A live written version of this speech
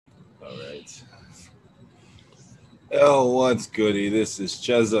All right. Oh, what's goody? This is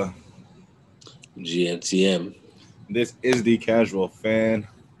Cheza. GNTM. This is the Casual Fan.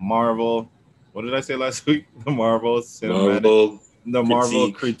 Marvel. What did I say last week? The Marvel Cinematic. Marvel The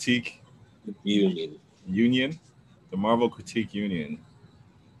Marvel Critique Critique Union. Union. The Marvel Critique Union.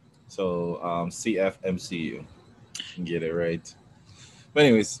 So, CFMCU. Get it right. But,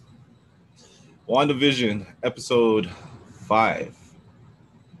 anyways, WandaVision episode 5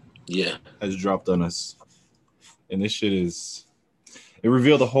 Yeah, has dropped on us. And this shit is. It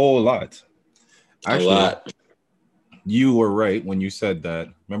revealed a whole lot. a Actually, lot. you were right when you said that.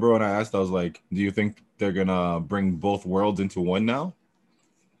 Remember when I asked, I was like, do you think they're gonna bring both worlds into one now?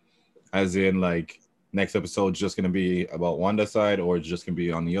 As in, like, next episode's just gonna be about Wanda's side or it's just gonna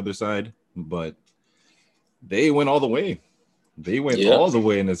be on the other side? But they went all the way. They went all Yep. the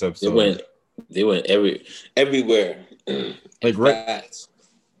way in this They episode. went they went everywhere. And Like fast.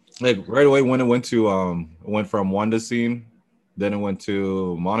 right away when it went from Wanda's scene, then it went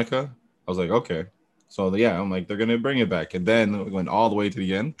to Monica. I was like, okay. So yeah, I'm like, they're gonna bring it back. And then it went all the way to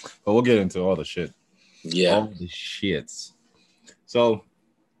the end. But we'll get into all the shit. Yeah. All the shits. So,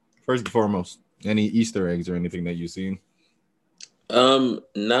 first and foremost, any Easter eggs or anything that you've seen?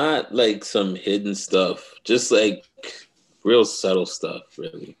 Not like some hidden stuff. Just like real subtle stuff,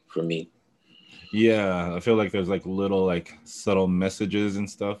 really, for me. Yeah, I feel like there's like little like subtle messages and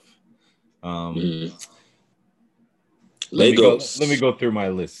stuff. Um, Mhm. let me Legos. go through my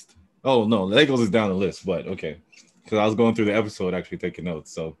list. Oh no, Legos is down the list, but okay, because I was going through the episode actually taking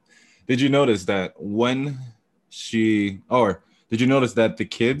notes. So, did you notice that when or did you notice that the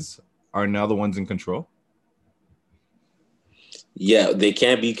kids are now the ones in control? Yeah, they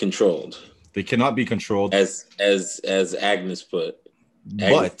can't be controlled. They cannot be controlled, As Agnes put.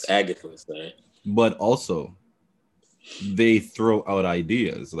 but Agatha, sorry. also they throw out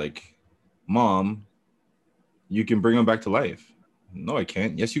ideas like, "Mom, you can bring them back to life." No, I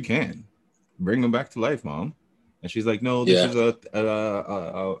can't. Yes, you can. Bring them back to life, Mom. And she's like, "No, this Yeah. is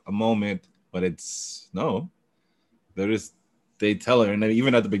a moment, but it's no." They're just they tell her, and then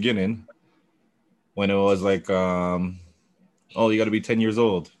even at the beginning when it was like, "Oh, you got to be 10 years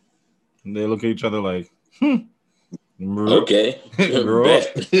old," and they look at each other like, grow Okay. grow up,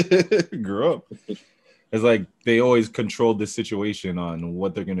 Bet. grow up. It's like they always control the situation on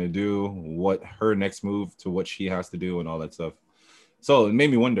what they're gonna do, what her next move to what she has to do, and all that stuff. So it made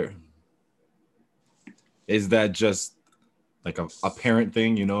me wonder: is that just like a parent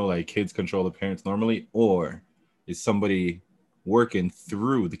thing, like kids control the parents normally, or is somebody working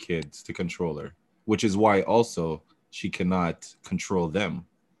through the kids to control her? Which is why also she cannot control them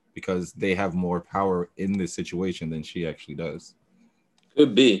because they have more power in this situation than she actually does.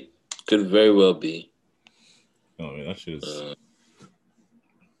 Could be. Could very well be. Oh, I mean, that shit is Uh,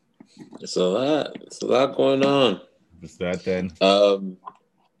 it's a lot. It's a lot going on. just that then. Um,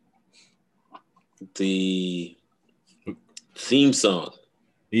 the theme song.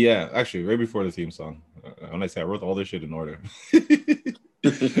 Yeah, actually, right before the theme song, when I say I wrote all this shit in order.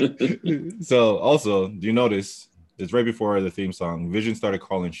 So, also, do you notice it's right before the theme song? Vision started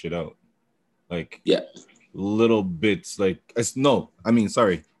calling shit out, like Yeah. little bits. Like, no, I mean,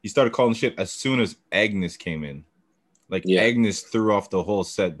 sorry, he started calling shit as soon as Agnes came in. Like Yeah. Agnes threw off the whole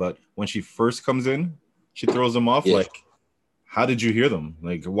set, but when she first comes in, she throws them off. Yeah. Like, how did you hear them?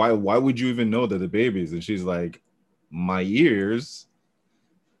 Like, why would you even know that the babies? And she's like, my ears.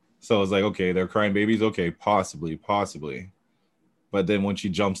 So it's like, okay, they're crying babies. Okay, possibly. But then when she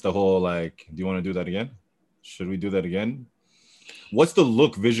jumps the whole like, do you want to do that again? Should we do that again? What's the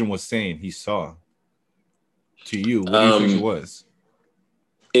look Vision was saying he saw to you? What do you think it Um, was?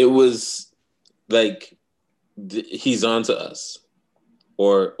 it was like he's on to us,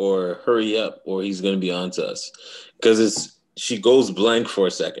 or hurry up, or he's gonna be on to us, because it's she goes blank for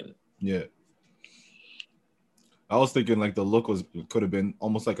a second. Yeah. I was thinking like the look could have been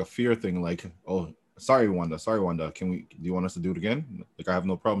almost like a fear thing, like, oh, sorry, Wanda, do you want us to do it again? Like I have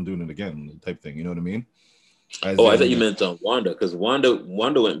no problem doing it again, type thing. You know what I mean? As Oh, I in thought you like, meant Wanda, because Wanda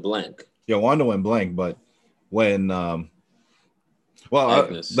went blank. yeah, Wanda went blank, but when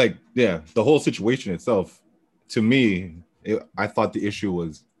Agnes. like yeah, the whole situation itself, to me, I thought the issue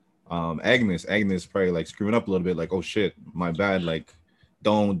was Agnes probably like screwing up a little bit, like, oh shit, my bad, like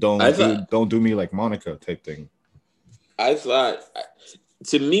I thought don't do me like Monica type thing. I thought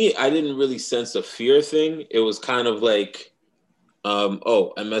to me, I didn't really sense a fear thing. It was kind of like,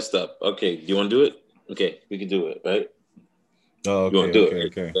 oh, I messed up. Okay, do you want to do it? Okay, we can do it, right? Oh, You want okay, to do it,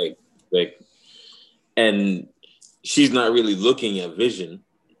 okay, right? okay. Like, and she's not really looking at Vision.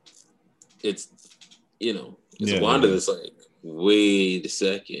 It's it's Yeah, Wanda yeah. that's like, Wait a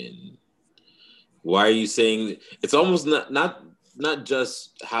second. Why are you saying it's almost not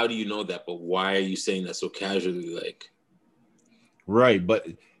just how do you know that, but why are you saying that so casually? Like, Right, but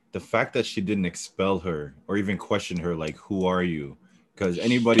the fact that she didn't expel her or even question her, like, who are you? Because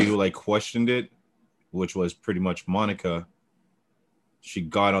anybody who like questioned it, which was pretty much Monica, she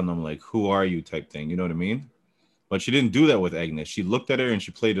got on them like, who are you type thing. You know what I mean? But she didn't do that with Agnes. She looked at her and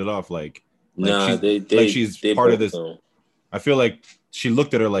she played it off like nah, she's they like they she's they part of both this. know. I feel like she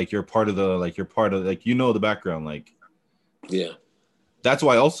looked at her like you're part of like the background. Like Yeah, that's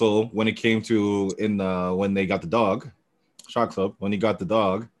why also when it came to in when they got the dog, Shock Club, when he got the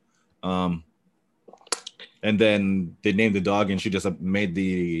dog, um and then they named the dog and she just made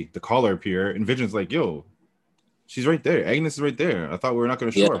the collar appear and Vision's like, yo, she's right there. Agnes is right there. I thought we were not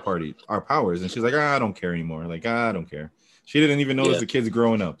going to show yeah, our powers. And she's like, I don't care anymore. Like, I don't care. She didn't even notice yeah, the kids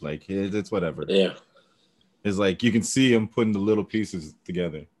growing up. Like, it's whatever. yeah. It's like you can see him putting the little pieces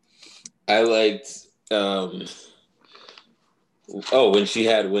together. I liked. Oh,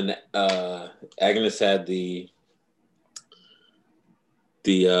 when Agnes had the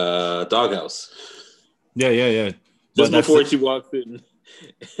doghouse. Yeah, yeah, yeah. Just But that's before she walks in,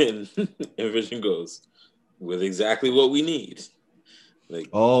 and Vision goes with exactly what we need. Like,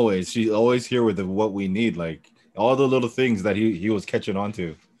 always. She's always here with what we need. Like all the little things that he was catching on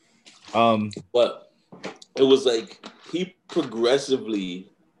to. but it was like he progressively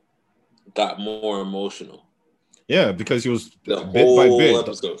got more emotional. Yeah, because he was The bit by whole bit.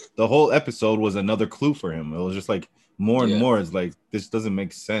 episode. The whole episode was another clue for him. It was just like more and Yeah, more. It's like this doesn't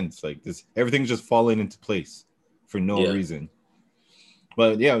make sense. Like this, everything's just falling into place for no yeah. reason.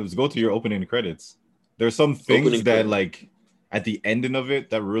 But yeah, let's go to your opening credits. There's some things Opening that credit. like at the ending of it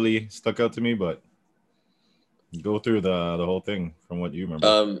that really stuck out to me, but go through the whole thing from what you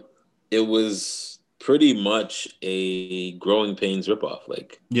remember. It was pretty much a Growing Pains ripoff.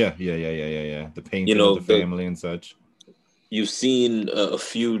 Like, Yeah, yeah, yeah, yeah, yeah, yeah. The you painting of know, the family and such. you've seen a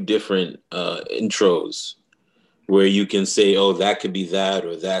few different intros where you can say, "Oh, that could be that,"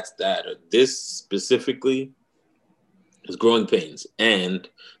 or "That's that," or this specifically is Growing Pains, and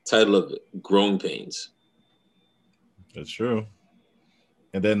title of it, Growing Pains. That's true.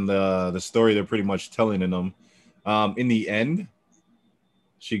 And then the story they're pretty much telling in them. In the end,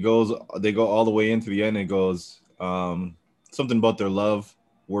 she goes. They go all the way into the end. And goes something about their love.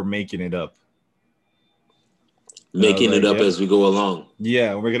 We're making it up. And I was Making it like, up yep, as we go along.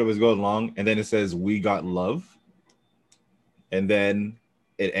 yeah. We're gonna go along. And then it says we got love. And then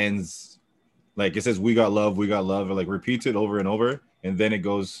it ends like it says we got love, it like repeats it over and over, and then it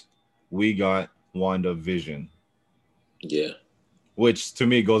goes, we got Wanda Vision, Yeah, which to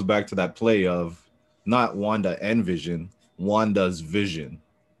me goes back to that play of not Wanda and Vision, Wanda's vision.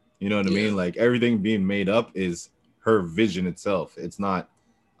 You know what I yeah, mean? Like everything being made up is her vision itself. It's not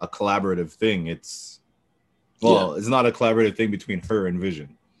a collaborative thing. yeah. It's not a collaborative thing between her and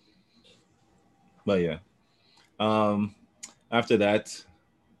Vision. But yeah. Um After that,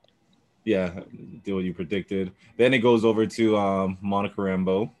 yeah, do what you predicted. Then it goes over to Monica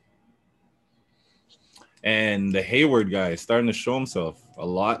Rambeau. And the Hayward guy is starting to show himself a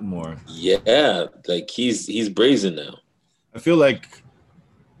lot more. Yeah, like he's brazen now. I feel like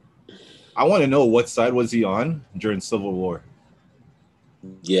I want to know what side was he on during Civil War.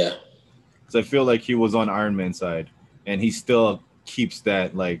 Yeah, Because I feel like he was on Iron Man's side. And he still keeps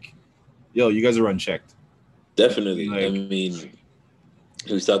that like, yo, you guys are unchecked. definitely. I Like, mean,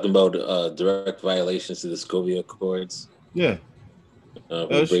 he was talking about direct violations to the Sokovia Accords. yeah, We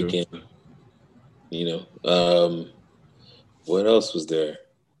that's break true. in. You know, what else was there?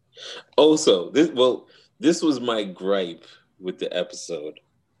 Also, this was my gripe with the episode,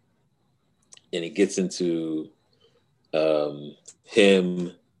 and it gets into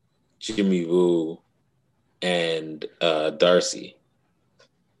him, Jimmy Woo, and Darcy.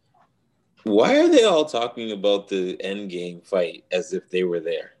 Why are they all talking about the Endgame fight as if they were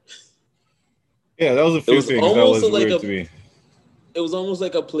there? Yeah, that was a It few was things that almost was like weird a to me. it was almost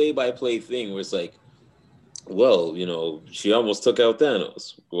like a play-by-play thing where it's like, well, she almost took out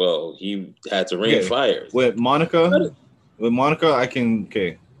Thanos. Well, he had to rain Okay, fire. with Monica, I can,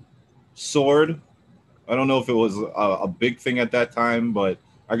 okay, Sword. I don't know if it was a big thing at that time, but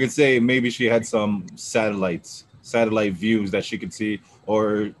I could say maybe she had some satellite views that she could see,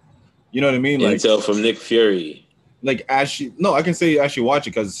 or you know what I mean, Intel from Nick Fury. like as she. No, I can say as she watched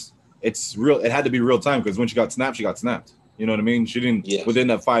it because it's real. It had to be real time because when she got snapped, she got snapped. You know what I mean? She didn't Yeah. within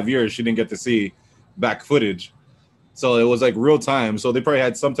that 5 years, she didn't get to see back footage, so it was like real time. So they probably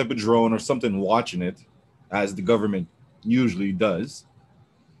had some type of drone or something watching it, as the government usually does.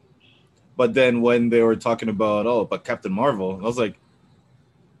 But then when they were talking about but Captain Marvel, I was like,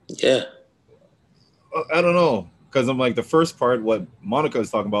 Yeah. I don't know, because I'm like the first part what Monica was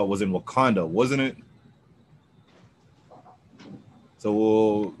talking about was in Wakanda, wasn't it?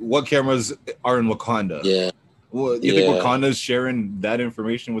 So what cameras are in Wakanda? Yeah. Well, you think Yeah. Wakanda's sharing that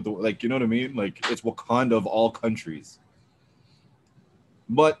information with like, you know what I mean? Like it's Wakanda of all countries,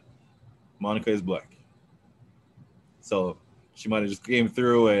 but Monica is black, so she might have just came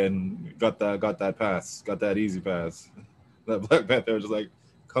through and got that pass, got that easy pass. That Black Panther was just like,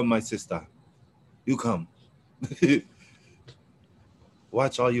 "Come, my sister, you come.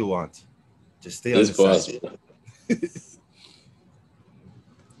 Watch all you want. Just stay on It's the side." possible.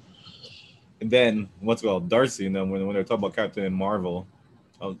 And then what's it called Darcy, and then when they're talking about Captain Marvel,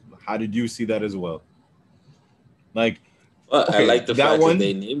 how did you see that as well? Like, But I okay, like the that fact that one,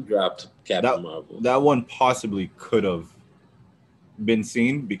 they name dropped that Captain Marvel. that one possibly could have been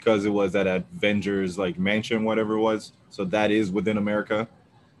seen because it was at Avengers like mansion, whatever it was. So that is within America.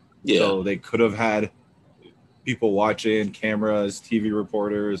 Yeah. So they could have had people watching, cameras, TV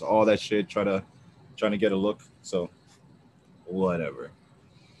reporters, all that shit, trying to get a look. So whatever.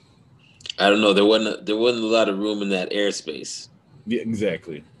 I don't know. There wasn't a lot of room in that airspace. Yeah,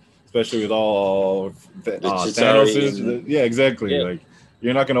 exactly. Especially with all The Thanos Chitari is. and Yeah, exactly. yeah. Like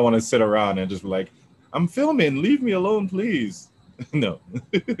you're not gonna want to sit around and just be like, "I'm filming. Leave me alone, please." No,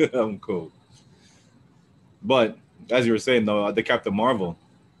 I'm cool. But as you were saying though, the Captain Marvel,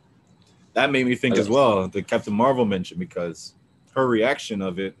 that made me think as well. The Captain Marvel mention because her reaction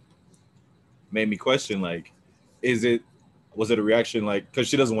of it made me question like, is it was it a reaction like because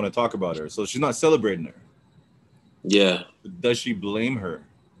she doesn't want to talk about her, so she's not celebrating her. Yeah, Does she blame her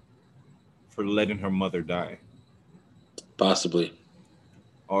for letting her mother die possibly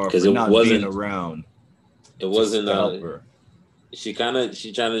or because for it not being wasn't. around It just wasn't. to help her She trying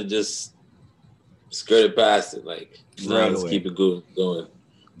to just skirted past it. Like, nah, right let's away? keep it going.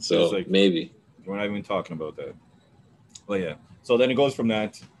 Just So like maybe. we're not even talking about that. But yeah, so then it goes from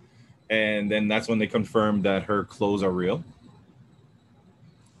that, and then that's when they confirm that her clothes are real.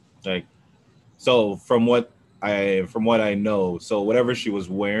 Like so, from what I know, so whatever she was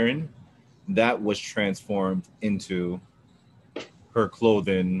wearing, that was transformed into her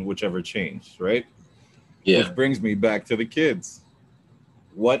clothing, whichever changed, right? Yeah. Which brings me back to the kids.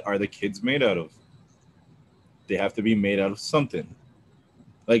 What are the kids made out of? They have to be made out of something.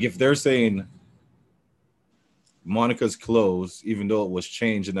 Like if they're saying Monica's clothes, even though it was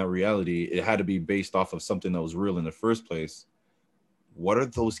changed in that reality, it had to be based off of something that was real in the first place. What are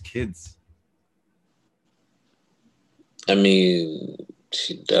those kids? I mean,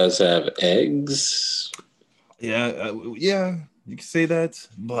 she does have eggs. Yeah, yeah, you can say that,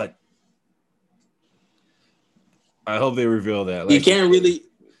 but I hope they reveal that. You Like, can't really.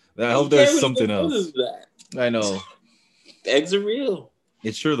 I You hope there's can't really go something further else. than that. I know Eggs are real.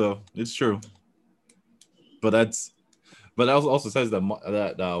 it's true though. It's true, but that also says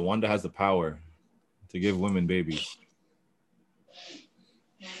that Wanda has the power to give women babies.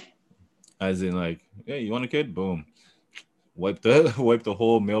 As in, like, yeah, you want a kid? Boom, wipe the wipe the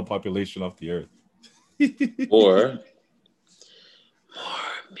whole male population off the earth. Or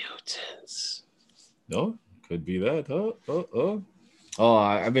more mutants. No, could be that.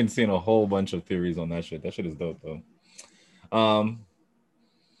 I've been seeing a whole bunch of theories on that shit. That shit is dope though. Um,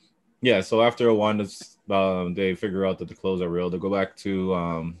 yeah. So after Wanda's, they figure out that the clothes are real. They go back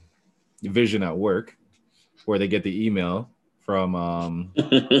to Vision at work, where they get the email from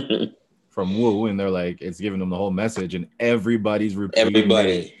Wu, and they're like, it's giving them the whole message, and everybody's repeating it.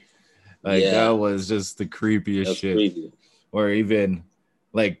 Everybody. Like that Yeah. was just the creepiest That's shit. creepy. Or even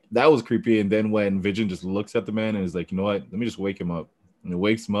like that was creepy. And then when Vision just looks at the man and is like, you know what? Let me just wake him up. And it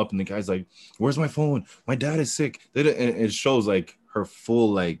wakes him up, and the guy's like, "Where's my phone? My dad is sick." And it shows like her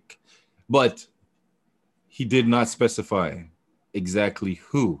full like, but he did not specify exactly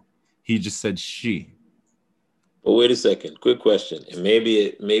who. He just said she. But wait a second. Quick question. And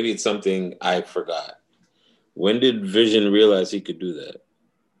maybe it's something I forgot. When did Vision realize he could do that?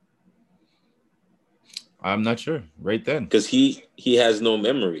 I'm not sure. Right then, Because he has no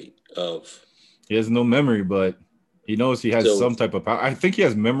memory of. he has no memory, but he knows he has So, some type of power. I think he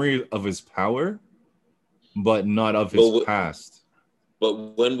has memory of his power, but not of his but past. but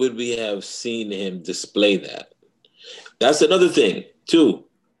when would we have seen him display that? That's another thing too.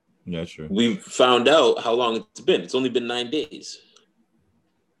 Yeah, sure. We found out how long it's been. It's only been 9 days.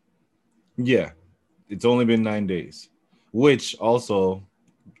 Yeah, it's only been 9 days, which also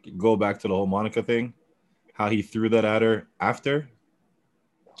go back to the whole Monica thing, how he threw that at her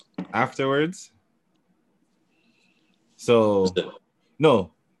afterwards. So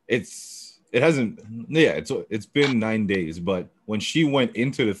no, it's It hasn't. Yeah, it's been 9 days. But when she went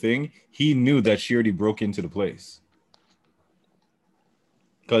into the thing, he knew that she already broke into the place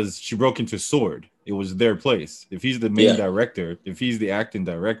because she broke into Sword. It was their place. If he's the main Yeah, director, if he's the acting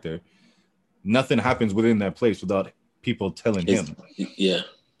director, nothing happens within that place without people telling it's him. yeah.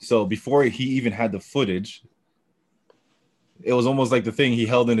 So before he even had the footage, it was almost like the thing he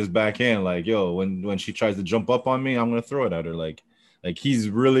held in his backhand, like, yo, when she tries to jump up on me, I'm gonna throw it at her. Like he's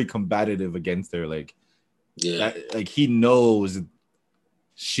really combative against her. Like Yeah, that, like he knows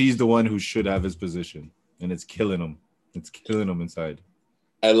she's the one who should have his position, and it's killing him. It's killing him inside.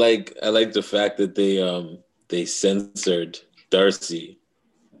 I like the fact that they censored Darcy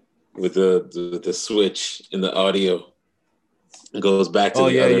with the switch in the audio. It goes back to Oh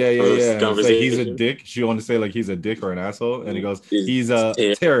the yeah, other yeah, yeah, first yeah. It's like he's a conversation. dick. She want to say like he's a dick or an asshole, and he goes, Is he's a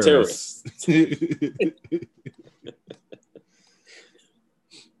terrorist. terrorist.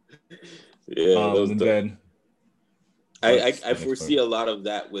 Yeah, that was And dope. then I, what's I I the next foresee part? a lot of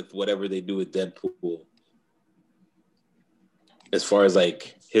that with whatever they do with Deadpool, as far as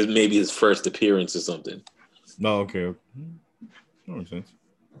like his first appearance or something. No, okay, that makes sense.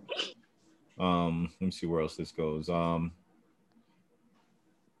 Let me see where else this goes. The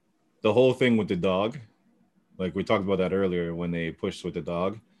whole thing with the dog, like we talked about that earlier when they pushed with the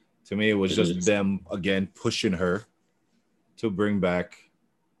dog. To me, it was just Mhm. them again pushing her to bring back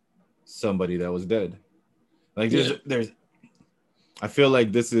somebody that was dead. Like Yeah, there's I feel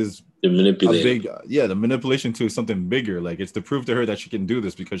like this is they're a manipulating. big yeah, the manipulation to something bigger. Like it's to prove to her that she can do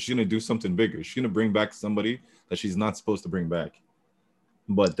this because she's gonna do something bigger. She's gonna bring back somebody that she's not supposed to bring back.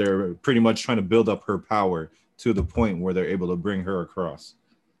 But they're pretty much trying to build up her power to the point where they're able to bring her across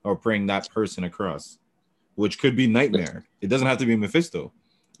or bring that person across, which could be Nightmare. It doesn't have to be Mephisto.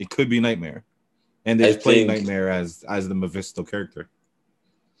 It could be Nightmare. And they're I just playing think Nightmare as the Mephisto character.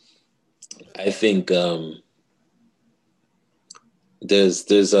 I think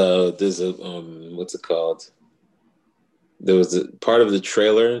there's a what's it called? There was a part of the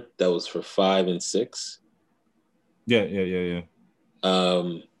trailer that was for 5 and 6. Yeah, yeah, yeah, yeah.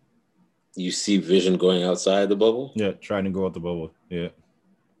 Um, you see Vision going outside the bubble. Yeah, trying to go out the bubble. Yeah.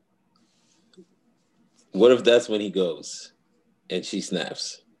 What if that's when he goes and she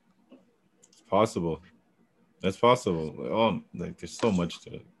snaps? It's possible. That's possible. Like there's so much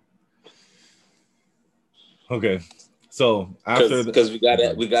to it. Okay. So after the Because we gotta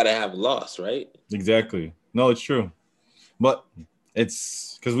okay. we gotta have loss, right? Exactly. No, it's true. But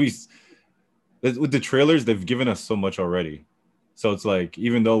it's because with the trailers, they've given us so much already. So it's like,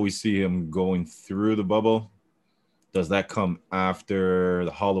 even though we see him going through the bubble, does that come after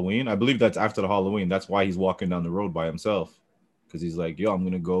the Halloween? I believe that's after the Halloween. That's why he's walking down the road by himself. Because he's like, yo, I'm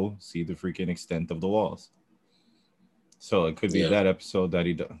going to go see the freaking extent of the walls. So it could be Yeah, that episode that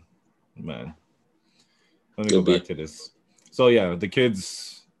he does. Man, let me go could back be. to this. So yeah, the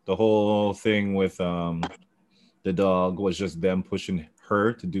kids, the whole thing with the dog was just them pushing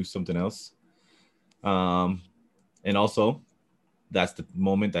her to do something else. Um, and also, that's the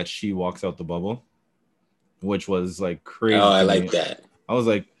moment that she walks out the bubble, which was like Oh, crazy I to like me. that. I was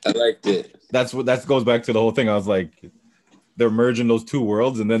like, I liked it. that's what that goes back to the whole thing. I was like, they're merging those two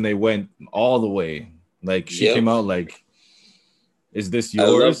worlds, and then they went all the way. Like she came Yep. out like, "Is this I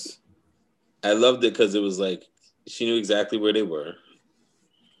loved yours?" I loved it because it was like she knew exactly where they were.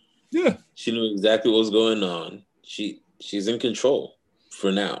 Yeah. She knew exactly what was going on. She's in control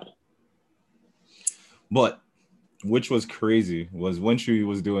for now. But which was crazy was when she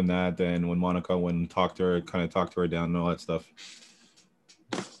was doing that. Then when Monica went and talked to her, kind of talked to her down and all that stuff.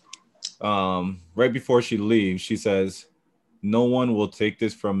 Right before she leaves, she says, "No one will take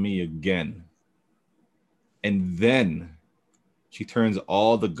this from me again." And then she turns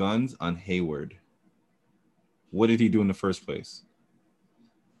all the guns on Hayward. What did he do in the first place?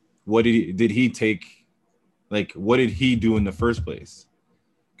 What did he take? Like, what did he do in the first place?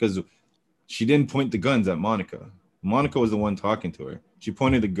 Because she didn't point the guns at Monica. Monica was the one talking to her. She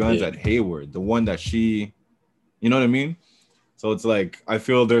pointed the guns Yeah. at Hayward, the one that she, you know what I mean? So it's like I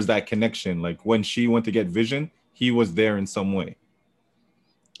feel there's that connection. Like when she went to get Vision, he was there in some way.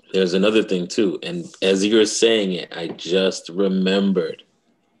 There's another thing too, and as you're saying it, I just remembered.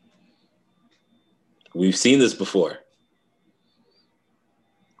 We've seen this before.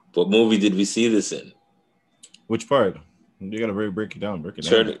 What movie did we see this in? Which part? You gotta break it down. Break it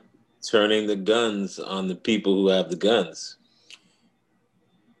down. Turn, Turning the guns on the people who have the guns.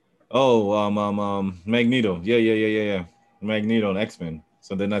 Oh, Magneto. Yeah, yeah, yeah, yeah, yeah. Magneto and X-Men.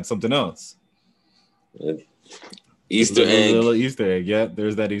 So then that's something else. Easter Little egg. Easter egg. Yeah,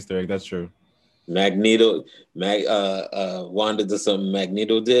 there's that Easter egg. That's true. Magneto. Wanda did something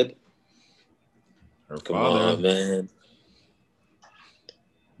Magneto did. Her Come father. on, man.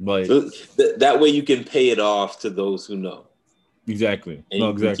 But So that way you can pay it off to those who know. exactly. And No,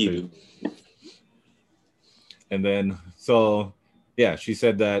 you can exactly. keep it. And then, so yeah, she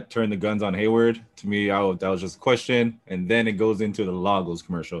said that turn the guns on Hayward. To me, that was just a question. And then it goes into the Lagos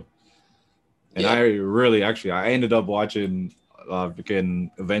commercial. And Yeah. I really, actually, I ended up watching freaking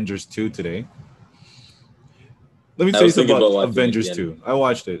Avengers 2 today. Let me I tell you was thinking something about about watching it Avengers again. 2. I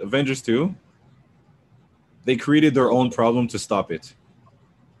watched it. Avengers 2, they created their own problem to stop it.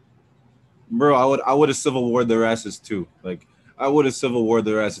 Bro, I would have civil warred their asses too. Like, I would have civil warred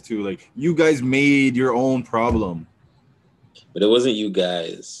their asses too. Like, you guys made your own problem. But it wasn't you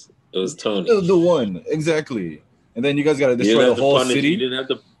guys. It was Tony. The one, exactly. And then you guys got to You destroy didn't the have to whole punish. You city. didn't have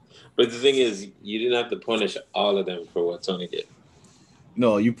to. But the thing is, you didn't have to punish all of them for what Tony did.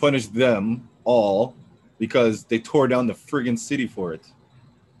 No, you punished them all because they tore down the friggin' city for it.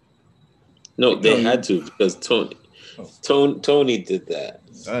 No, Like, they no, had to because Tony did that.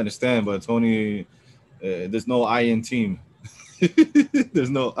 I understand, but Tony, there's no I in team. There's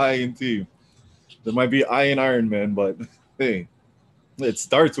no I in team. There might be I in Iron Man, but hey, it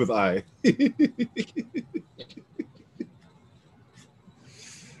starts with I.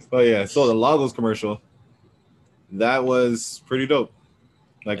 But yeah, so the Lagos commercial, that was pretty dope.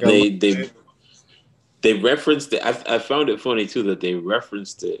 Like, I They referenced it. I found it funny too that they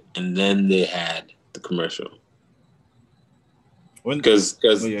referenced it and then they had the commercial because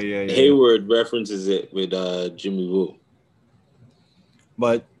yeah. Hayward references it with Jimmy Woo.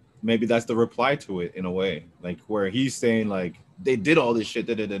 But maybe that's the reply to it in a way, like where he's saying like they did all this shit.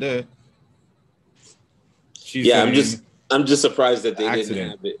 She's Yeah, saying I'm just surprised that they accident. didn't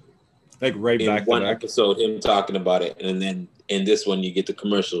have it Like right in back to one back. episode, him talking about it, and then in this one you get the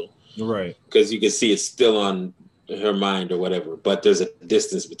commercial, Right? because you can see it's still on her mind or whatever. But there's a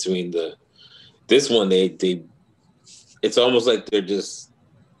distance between this one. They it's almost like they're just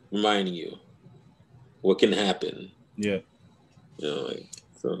reminding you what can happen. Yeah. You know, like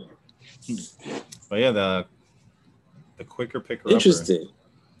so. But yeah, the quicker picker Interesting.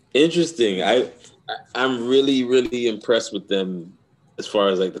 I'm really impressed with them as far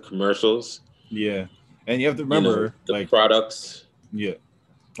as like the commercials. Yeah, and you have to remember the like products. Yeah,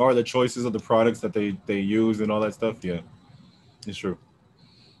 or the choices of the products that they use and all that stuff. Yeah, it's true.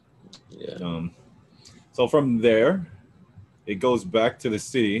 Yeah. So from there, it goes back to the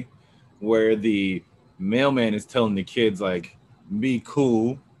city where the mailman is telling the kids like, "Be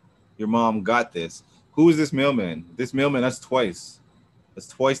cool, your mom got this." Who is this mailman? This mailman, that's twice. That's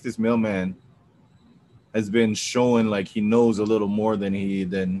twice this mailman has been showing like he knows a little more than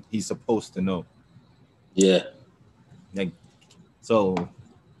he's supposed to know. Yeah. Like, so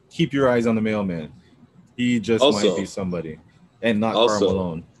keep your eyes on the mailman. He just might be somebody, and not Karl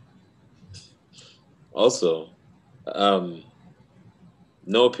Malone. Also,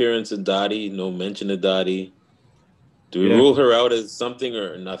 no appearance of Dottie, no mention of Dottie. Do we rule her out as something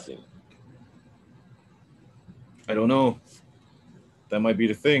or nothing? I don't know. That might be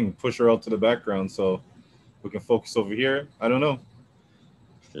the thing. Push her out to the background so we can focus over here. I don't know.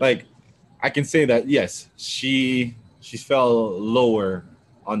 Like, I can say that yes, she fell lower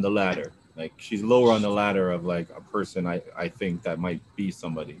on the ladder. Like, she's lower on the ladder of like a person I think that might be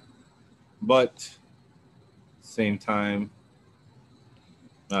somebody. But same time,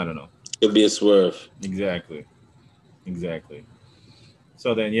 I don't know. It'd be a swerve. Exactly.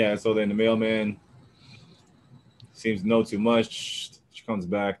 So then the mailman seems to know too much. She comes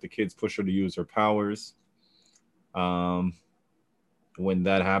back. The kids push her to use her powers. When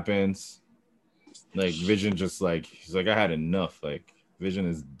that happens, like Vision just like he's like, I had enough. Like, Vision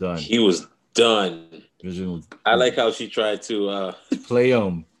is done. He was done. Vision was. I like how she tried to play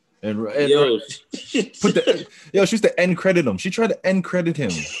him and she used to end credit him. She tried to end credit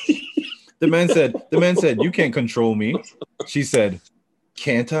him. The man said, "You can't control me." She said,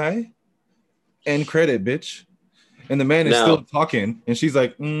 "Can't I?" End credit, bitch. And the man is still talking, and she's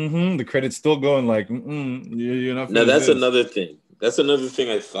like, "Mm-hmm." The credit's still going, like, You're not. Now that's another thing. That's another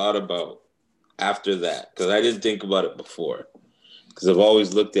thing I thought about after that, because I didn't think about it before, because I've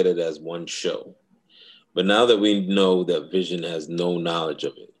always looked at it as one show. But now that we know that Vision has no knowledge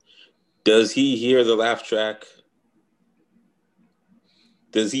of it, does he hear the laugh track?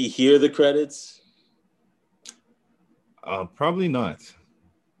 Does he hear the credits? Probably not.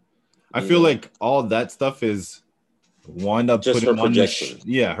 I feel like all that stuff is Wanda just putting her projection.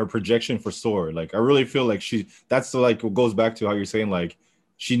 Her projection for SWORD. Like, I really feel like that's like what goes back to how you're saying like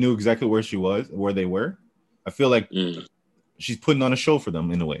she knew exactly where they were. I feel like she's putting on a show for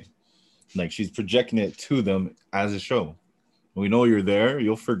them in a way. Like, she's projecting it to them as a show. We know you're there.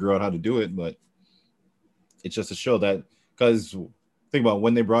 You'll figure out how to do it, but It's just to show that, because think about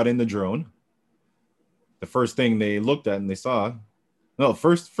when they brought in the drone, the first thing they looked at and they saw, no,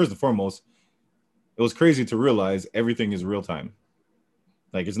 first and foremost, it was crazy to realize everything is real time.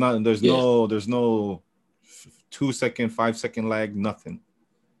 Like it's not, Yeah, there's no 2 second, 5 second lag, nothing.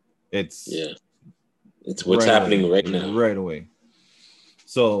 It's yeah. It's what's right happening away, right now. right away.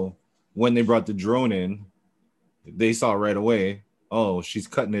 So when they brought the drone in, they saw right away, oh, she's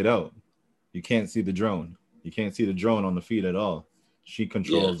cutting it out. You can't see the drone. You can't see the drone on the feed at all. She Yeah.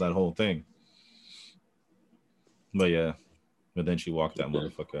 controls that whole thing. But yeah, but then she walked that Okay.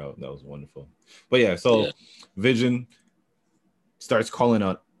 motherfucker out. That was wonderful. But yeah, Yeah. so Vision starts calling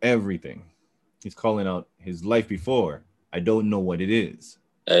out everything. He's calling out his life before. I don't know what it is.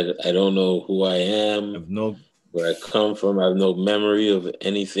 I don't know who I I am, have no where I come from. I have no memory of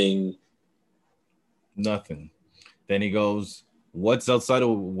anything. nothing. Then he goes, "What's outside of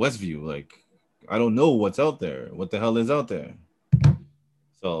Westview? Like, I don't know what's out there. What the hell is out there?"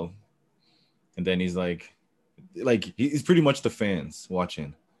 So, and then he's like he's pretty much the fans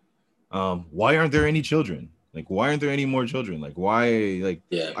watching. Why aren't there any children? Like, why aren't there any more children? Like, why? Like,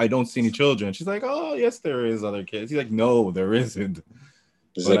 Yeah. I don't see any children. She's like, oh, yes, there is other kids. He's like, no, there isn't.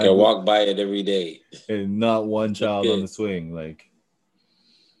 It's When like I I go, walk by it every day. and not one No child on the kids. swing. Like,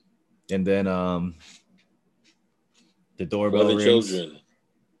 and then the For doorbell the rings. children.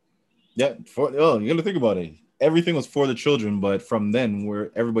 Yeah, for oh, you gotta think about it. Everything was for the children, but from then,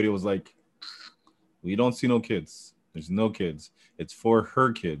 where everybody was like, we don't see no kids. There's no kids. It's for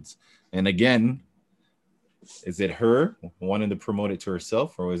her kids. And again, is it her wanting to promote it to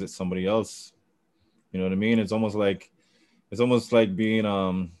herself, or is it somebody else? You know what I mean? It's almost like being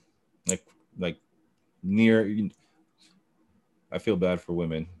like like near. I feel bad for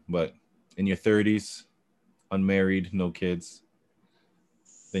women, but in your 30s, unmarried, no kids,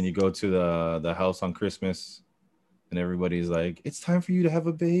 then you go to the house on Christmas, and everybody's like, "It's time for you to have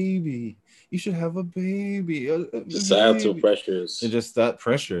a baby. You should have a Societal baby." It's pressures. just that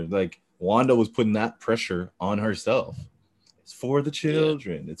pressure. Like Wanda was putting that pressure on herself. It's for the Yeah.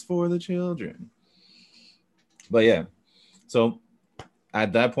 children. It's for the children. But yeah, so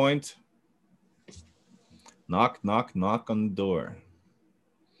at that point, knock, knock, knock on the door.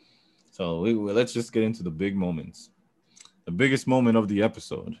 So let's just get into the big moments. The biggest moment of the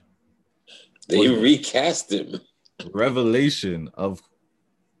episode They was the recast him. revelation of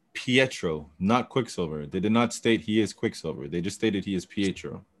Pietro, not Quicksilver. They did not state he is Quicksilver. They just stated he is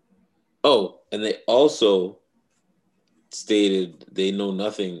Pietro. Oh, and they also stated they know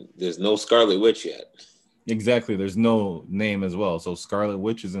nothing. There's no Scarlet Witch yet. Exactly. There's no name as well. So Scarlet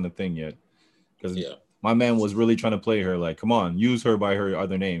Witch isn't a thing yet. Because Yeah. my man was really trying to play her like, come on, use her by her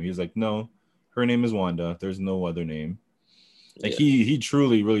other name. He's like, no, her name is Wanda. There's no other name. Like Yeah. he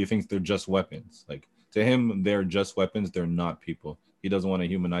truly really thinks they're just weapons. Like to him, they're just weapons. They're not people. He doesn't want to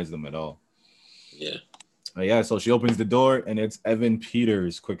humanize them at all. Yeah. Yeah, so she opens the door and it's Evan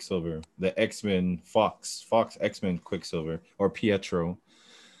Peters Quicksilver, the X-Men Fox X-Men Quicksilver or Pietro.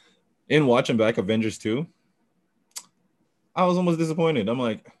 In watching back Avengers 2, I was almost disappointed. I'm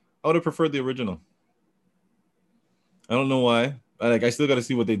like, I would have preferred the original. I don't know why. I still got to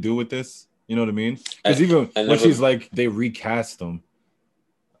see what they do with this. You know what I mean? Because I even I when never she's like, they recast them.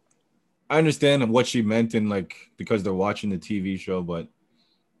 I understand what she meant in like because they're watching the TV show, but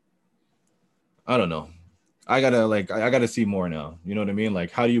I don't know. I gotta see more now. You know what I mean?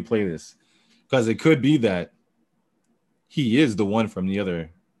 Like, how do you play this? Because it could be that he is the one from the other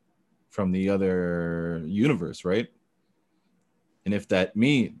universe, right? And if that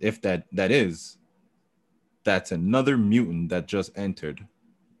is, that's another mutant that just entered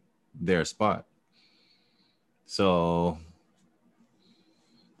their spot. So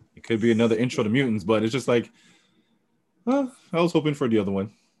it could be another intro to mutants, but it's just like, I was hoping for the other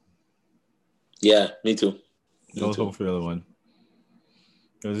one. Yeah, me too. I Me was hoping too. for the other one.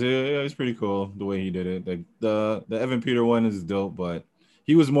 It was pretty cool the way he did it. Like the Evan Peter one is dope, but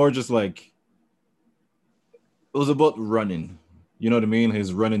he was more just like it was about running. You know what I mean?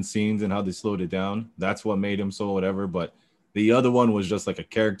 His running scenes and how they slowed it down. That's what made him so whatever. But the other one was just like a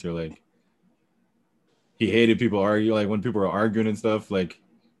character. Like he hated people argue. Like when people were arguing and stuff. Like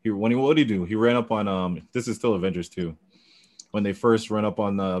what did he do? He ran up on This is still Avengers 2. When they first run up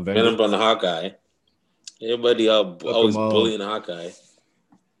on the Ran up on Avengers, the Hawkeye. Everybody took him always out. bullying Hawkeye.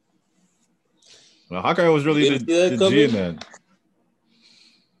 Well, Hawkeye was You really didn't see that the G in coming? that.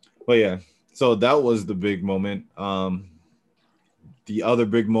 But yeah, so that was the big moment. The other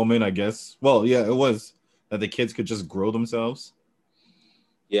big moment, I guess. Well, yeah, it was that the kids could just grow themselves.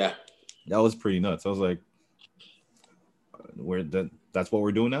 Yeah. That was pretty nuts. I was like, "We're that's what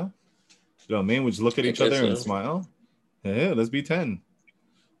we're doing now." You know what I mean? We just look at I each other guess and so. smile. Yeah, let's be 10.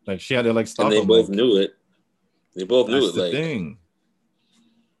 Like she had to like And stop they him. both Like knew it. They both knew that's it. the Like, thing.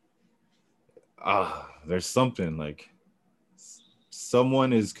 There's something like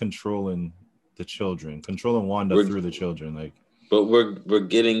someone is controlling the children, controlling Wanda we're, through the children. Like, but we're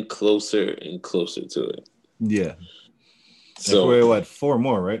getting closer and closer to it. yeah. Like So we're what, four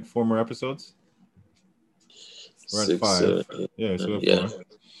more, right? Four more episodes. We're at 6, five. 8, Yeah, so we have yeah. four.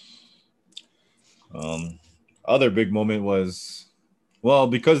 Um, Other big moment was, well,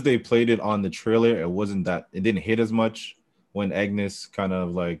 because they played it on the trailer, it didn't hit as much when Agnes kind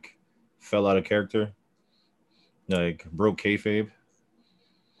of like fell out of character, like broke kayfabe.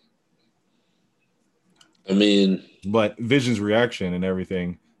 I mean, But Vision's reaction and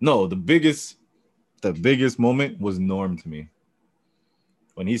everything. No, the biggest moment was Norm to me.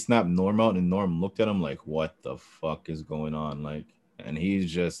 When he snapped Norm out and Norm looked at him like, what the fuck is going on? Like, and he's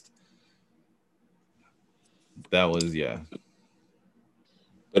just, that was, yeah.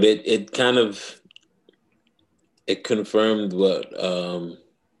 but it kind of it confirmed what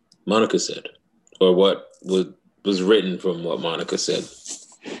Monica said, or what was written from what Monica said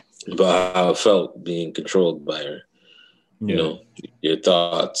about how it felt being controlled by her. You Yeah. know, your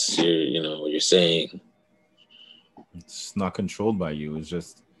thoughts, what you're saying. It's not controlled by you. It's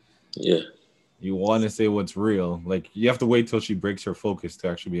just, Yeah, you want to say what's real. Like, you have to wait till she breaks her focus to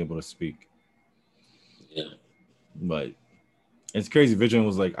actually be able to speak. yeah. But it's crazy. Vision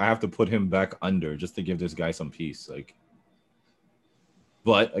was like, I have to put him back under just to give this guy some peace. Like,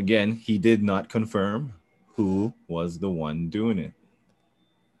 but again, he did not confirm who was the one doing it.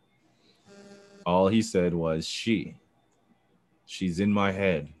 All he said was she. She's in my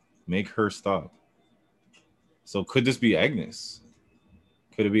head. Make her stop. So could this be Agnes?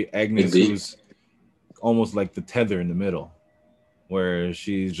 Could it be Could Agnes be. who's almost like the tether in the middle, where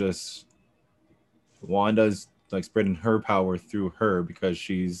she's just Wanda's like spreading her power through her because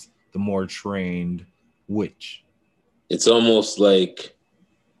she's the more trained witch. It's almost like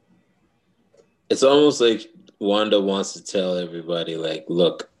it's almost like Wanda wants to tell everybody, like,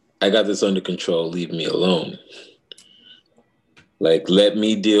 look, I got this under control. Leave me alone. Like, let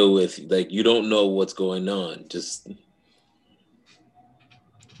me deal with. Like, you don't know what's going on. Just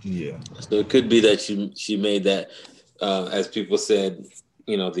Yeah. so it could be that she made that, as people said,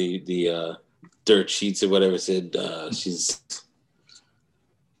 the dirt sheets or whatever said she's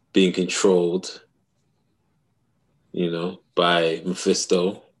being controlled, by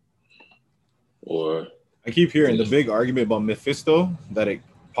Mephisto, or I keep hearing the you know, big argument about Mephisto that it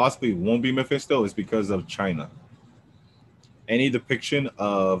possibly won't be Mephisto is because of China. Any depiction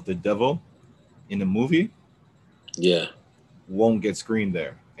of the devil in the movie yeah, won't get screened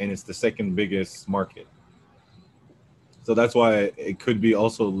there, and it's the second biggest market. So that's why it could be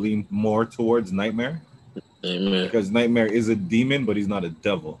also lean more towards Nightmare, amen. because Nightmare is a demon, but he's not a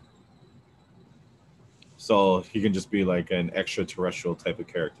devil. So he can just be like an extraterrestrial type of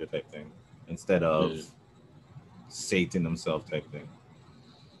character type thing instead of Mm, Satan himself type thing.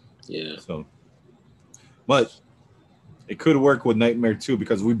 yeah, So, but it could work with Nightmare too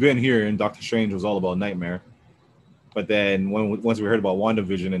because we've been here and Doctor Strange was all about Nightmare. But then once we heard about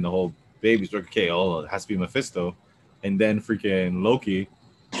WandaVision and the whole babies, like, okay, oh, it has to be Mephisto. And then freaking Loki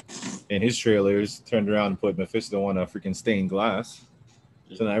in his trailers turned around and put Mephisto on a freaking stained glass.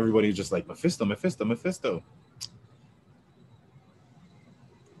 So now everybody's just like, Mephisto, Mephisto, Mephisto.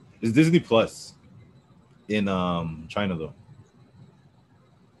 It's Disney Plus in China though.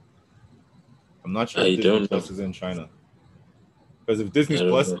 I'm not sure if I Disney don't know. Plus is in China. Because if Disney I don't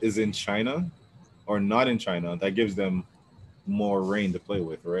Plus know. is in China or not in China, that gives them more reign to play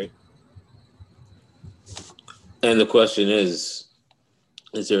with, right? And the question is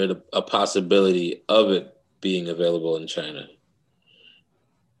there a possibility of it being available in China?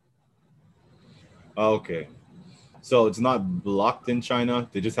 Okay. So it's not blocked in China.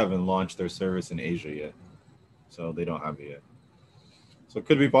 They just haven't launched their service in Asia yet. So they don't have it yet. So it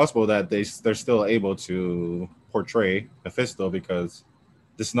could be possible that they're still able to portray Mephisto because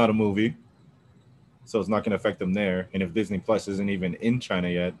this is not a movie. So it's not going to affect them there. And if Disney Plus isn't even in China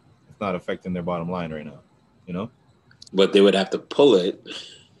yet, it's not affecting their bottom line right now. You know? But they would have to pull it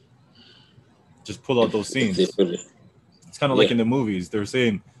Just pull out those if they scenes. put it. It's kind of like Yeah. in the movies. They're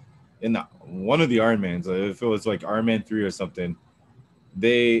saying in one of the Iron Mans, if it was like Iron Man 3 or something,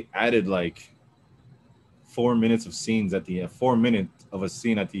 they added like 4 minutes of scenes at the 4 minute of a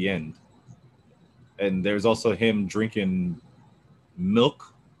scene at the end. And there's also him drinking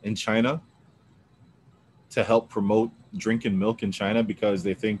milk in China to help promote drinking milk in China because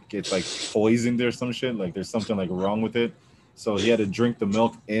they think it's like poisoned or some shit. Like there's something like wrong with it. So he had to drink the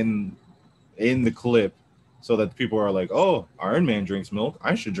milk in in the clip, so that people are like, "Oh, Iron Man drinks milk.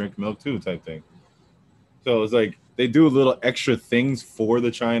 I should drink milk too," type thing. So it's like they do little extra things for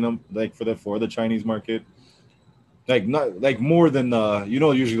the China, like for the Chinese market, like not like more than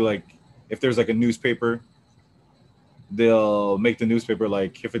usually like if there's like a newspaper, they'll make the newspaper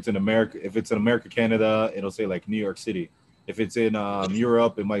like if it's in America, Canada, it'll say like New York City. If it's in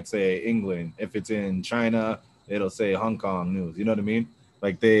Europe, it might say England. If it's in China, it'll say Hong Kong news. You know what I mean?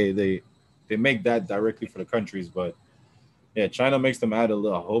 Like they make that directly for the countries, but yeah, China makes them add a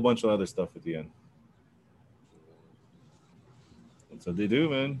whole bunch of other stuff at the end. That's what they do,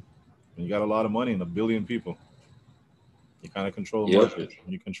 man. When you got a lot of money and a billion people, you kind of control the Yep. market.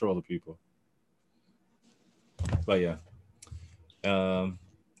 You control the people. But yeah, um,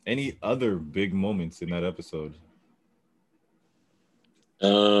 any other big moments in that episode?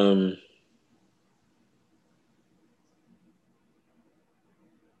 Um,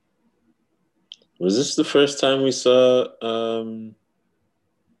 was this the first time we saw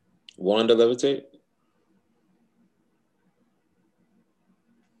Wanda levitate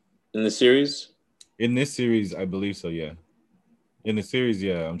in the series? In this series, I believe so. Yeah, in the series,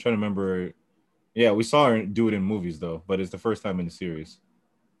 yeah. I'm trying to remember. Yeah, we saw her do it in movies though, but it's the first time in the series.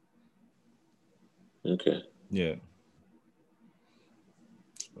 Okay. Yeah.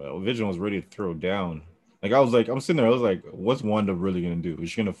 Well, Vision was ready to throw down. Like I was like, I'm sitting there. I was like, what's Wanda really gonna do?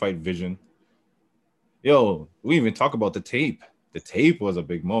 Is she gonna fight Vision? Yo, we even talk about the tape. The tape was a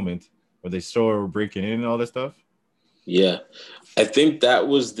big moment where they saw her breaking in and all that stuff. Yeah, I think that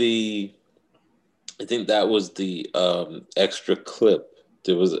was the. I think that was the extra clip.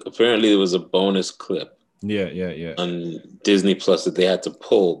 There was a bonus clip Yeah, yeah, yeah. on Disney Plus that they had to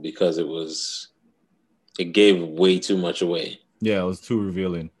pull because it gave way too much away. Yeah, it was too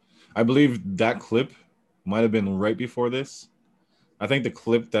revealing. I believe that clip might have been right before this. I think the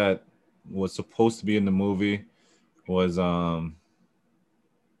clip that was supposed to be in the movie was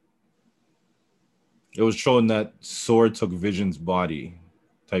it was showing that Sword took Vision's body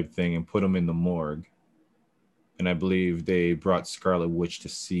type thing and put him in the morgue. And I believe they brought Scarlet Witch to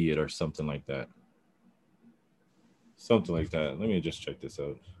see it or something like that. Something like that. Let me just check this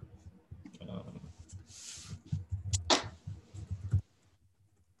out. Um,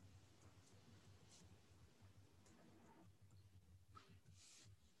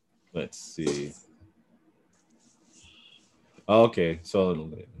 let's see. Oh, okay, so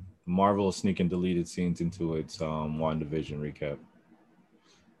Marvel sneaking deleted scenes into its WandaVision recap.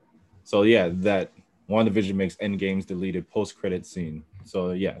 So yeah, that WandaVision makes Endgame's deleted post-credit scene.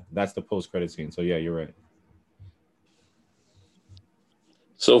 So yeah, that's the post-credit scene. So yeah, you're right.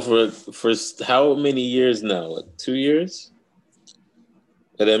 So for how many years now? Like 2 years?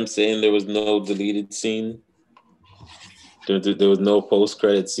 Of them saying there was no deleted scene. There was no post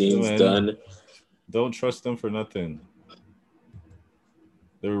credit scenes Man, done. don't trust them for nothing.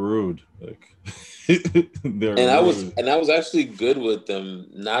 They're rude. Like they're rude. And I was actually good with them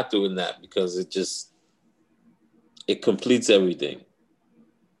not doing that because it completes everything.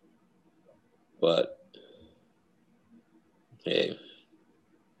 But hey,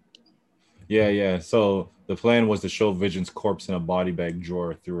 Yeah, yeah. So the plan was to show Vision's corpse in a body bag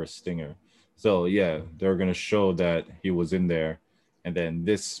drawer through a stinger. So yeah, they're gonna show that he was in there, and then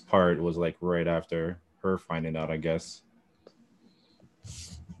this part was like right after her finding out, I guess.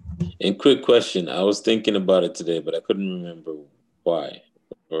 and quick question. I was thinking about it today, but I couldn't remember why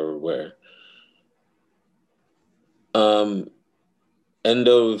or where. Um, End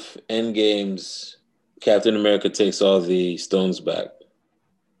of End Games, Captain America takes all the stones back.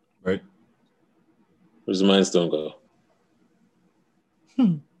 Right. Where's the Mind Stone go?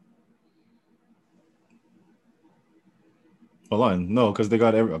 Hmm. Hold on, no, because they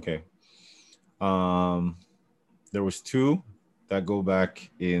got every okay. Um, there was two that go back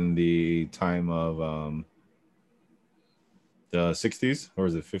in the time of the 60s, or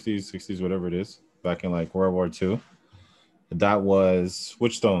is it 50s, 60s, whatever it is, back in like World War II. That was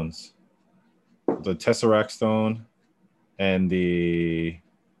which stones? The Tesseract stone and the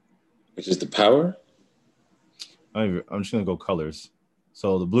Which is the power? I'm just gonna go colors.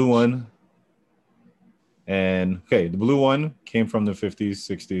 So the blue one and okay, the blue one came from the 50s,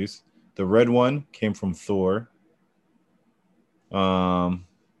 60s. The red one came from Thor. Um,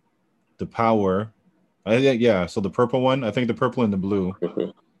 the power, yeah. So the purple one, I think the purple and the blue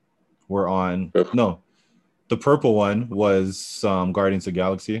Purple. were on. No, the purple one was Guardians of the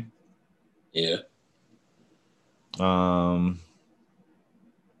Galaxy. Yeah. Where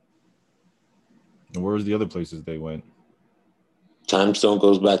was the other places they went? Time Stone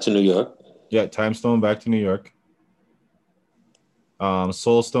goes back to New York. Yeah, Time Stone back to New York.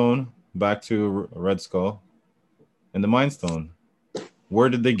 Soul Stone back to Red Skull and the Mind Stone. Where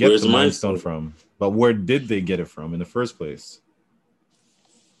did they get Where's the the Mind Mind Stone Stone? from? But where did they get it from in the first place?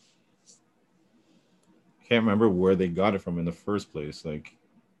 Can't remember where they got it from in the first place. Like,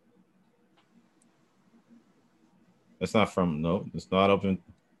 it's not from. No, it's not up in.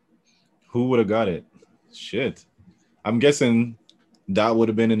 Who would have got it? Shit. I'm guessing that would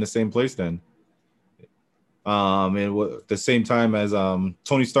have been in the same place then. And the same time as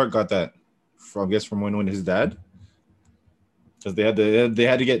Tony Stark got that. From, I guess from when his dad, because they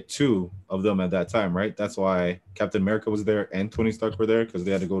had to get two of them at that time, right? That's why Captain America was there and Tony Stark were there, because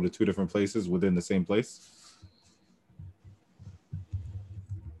they had to go to two different places within the same place.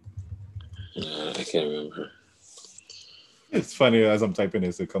 I can't remember. It's funny as I'm typing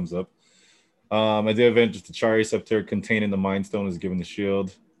this, it comes up. At the Avengers, the Chari Scepter containing the Mind Stone is given the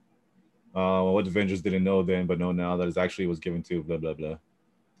Shield. What the Avengers didn't know then, but know now that it actually was given to blah blah blah.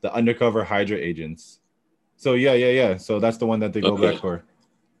 The undercover Hydra agents. So yeah. So that's the one that they go back for.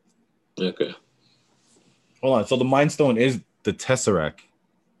 Okay. Hold on. So the Mind Stone is the Tesseract.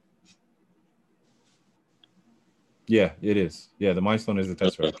 Yeah, it is. Yeah, the Mind Stone is the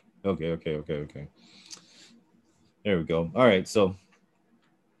Tesseract. Okay. There we go. All right. So,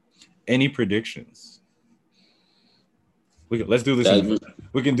 any predictions? Let's do this.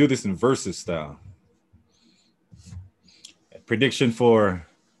 We can do this in versus style. Prediction for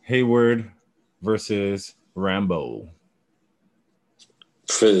Hayward versus Rambo.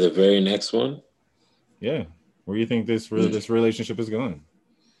 For the very next one? Yeah. Where do you think this relationship is going?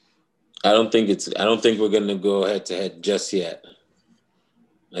 I don't think we're gonna go head to head just yet.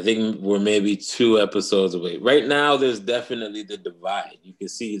 I think we're maybe 2 episodes away. Right now, there's definitely the divide. You can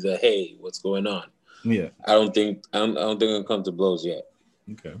see the hey, what's going on? Yeah. I don't think it'll come to blows yet.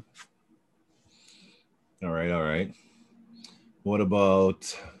 Okay. All right. What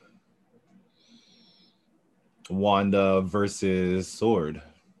about Wanda versus Sword?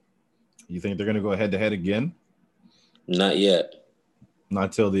 You think they're gonna go head to head again? Not yet.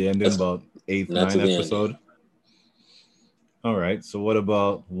 Not till the ending, about 8th, 9th episode. All right. So what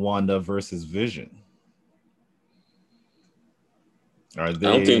about Wanda versus Vision? I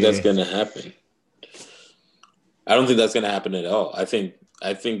don't think that's gonna happen. I don't think that's gonna happen at all. I think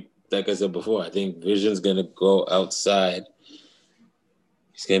like I said before, I think Vision's gonna go outside.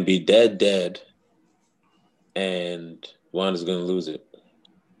 He's gonna be dead, and Wanda's gonna lose it.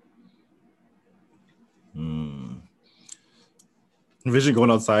 Vision going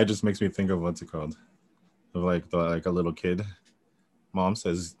outside just makes me think of what's it called? Of like a little kid. Mom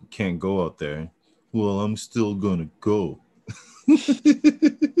says can't go out there. Well, I'm still gonna go.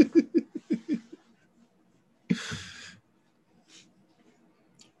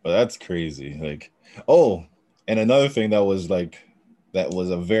 But that's crazy. Like, oh, and another thing that was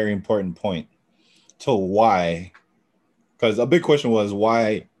a very important point to why, because a big question was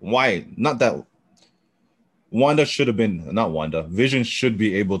why not that Wanda should have been, not Wanda, Vision should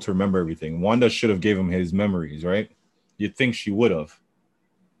be able to remember everything. Wanda should have gave him his memories, right? You'd think she would have.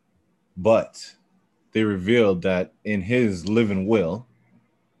 But they revealed that in his living will,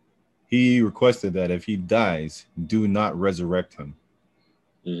 he requested that if he dies, do not resurrect him.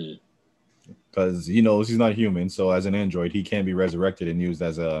 Because he knows he's not human. So as an android, he can't be resurrected and used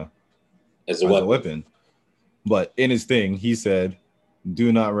as a weapon. But in his thing, he said,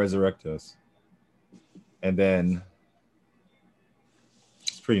 do not resurrect us. And then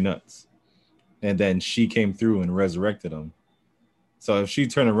it's pretty nuts. And then she came through and resurrected him. So if she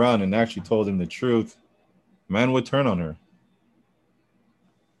turned around and actually told him the truth, man would turn on her.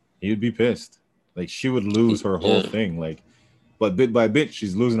 He would be pissed. Like, she would lose her whole thing. Like, but bit by bit,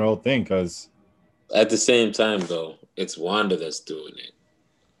 she's losing her whole thing because. At the same time, though, it's Wanda that's doing it.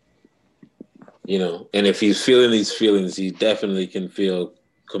 You know, and if he's feeling these feelings, he definitely can feel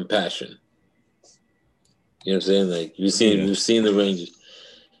compassion. You know what I'm saying? Like we've seen the ranges.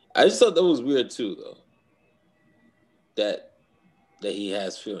 I just thought that was weird too, though. That he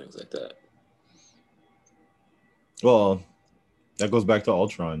has feelings like that. Well, that goes back to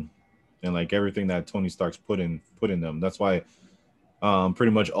Ultron and like everything that Tony Stark's put in them. That's why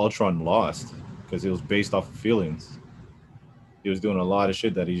pretty much Ultron lost, because it was based off of feelings. He was doing a lot of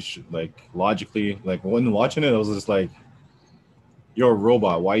shit that he should, like, logically, like when watching it, I was just like, you're a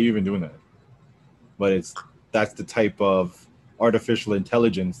robot. Why are you even doing that? But that's the type of artificial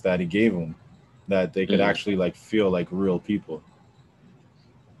intelligence that he gave them, that they could actually like feel like real people.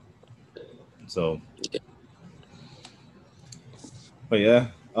 So, but yeah,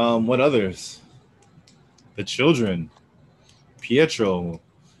 what others? The children, Pietro.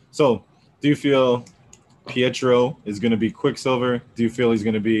 So, do you feel Pietro is going to be Quicksilver? Do you feel he's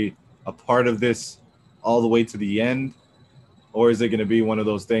going to be a part of this all the way to the end, or is it going to be one of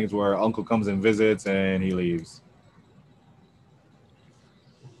those things where Uncle comes and visits and he leaves?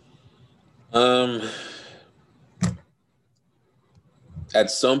 Um, at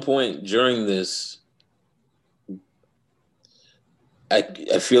some point during this, I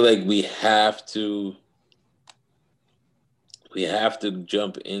feel like we have to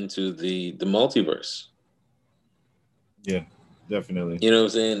jump into the multiverse. Yeah, definitely. You know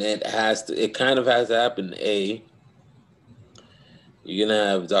what I'm saying? It kind of has to happen. You're gonna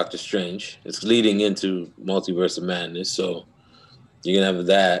have Doctor Strange. It's leading into Multiverse of Madness, so you're gonna have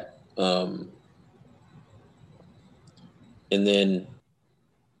that. And then,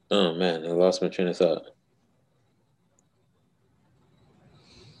 oh man, I lost my train of thought.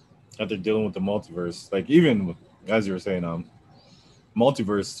 That they're dealing with the multiverse, like even as you were saying,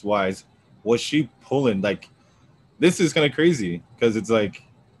 multiverse wise, was she pulling like this is kind of crazy because it's like,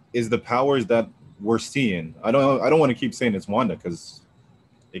 is the powers that we're seeing? I don't want to keep saying it's Wanda because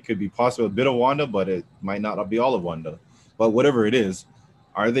it could be possible a bit of Wanda, but it might not be all of Wanda. But whatever it is,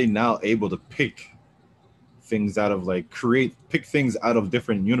 are they now able to pick things out of like create pick things out of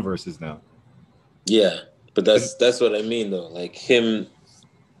different universes now? Yeah, but that's what I mean though. Like him,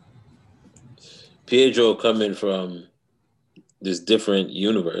 Pietro coming from this different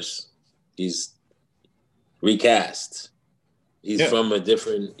universe. He's recast. He's Yeah, from a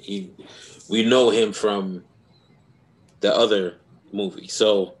different. We know him from the other movie.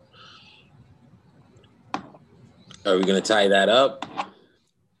 So are we gonna tie that up?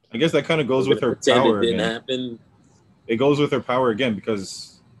 I guess that kind of We're goes with gonna her pretend it power didn't again. happen. It goes with her power again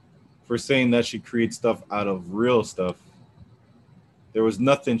because for saying that she creates stuff out of real stuff, there was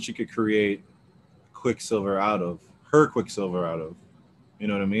nothing she could create Quicksilver out of, her Quicksilver out of. You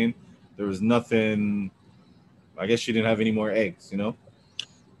know what I mean? There was nothing. I guess she didn't have any more eggs. You know?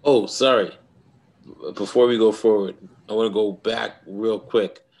 Oh, sorry. Before we go forward, I want to go back real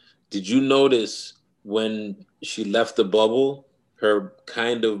quick. Did you notice when she left the bubble, her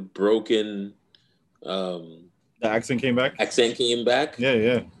kind of broken The accent came back. accent came back? Yeah,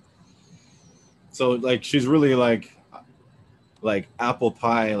 yeah. So like she's really like apple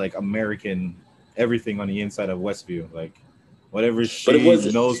pie, like American everything on the inside of Westview. Like whatever But it she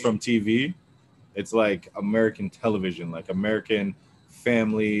wasn't. knows from TV, it's like American television, like American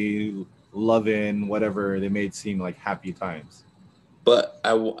family loving, whatever they made seem like happy times. But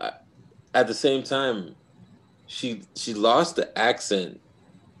at the same time, she lost the accent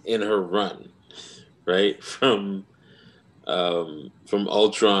in her run, right? From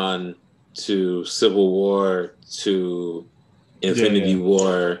Ultron to Civil War to Yeah, Infinity yeah.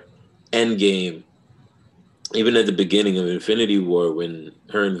 War, Endgame. Even at the beginning of Infinity War, when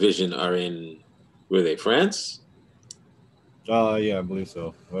her and Vision are in, were they France? Yeah, I believe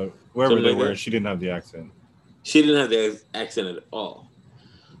so. Wherever Something they like were, that. she didn't have the accent. She didn't have the accent at all.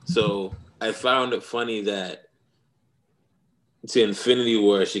 So I found it funny that to Infinity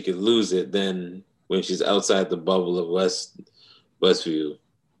War she could lose it. Then when she's outside the bubble of Westview,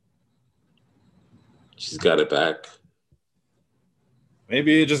 she's got it back.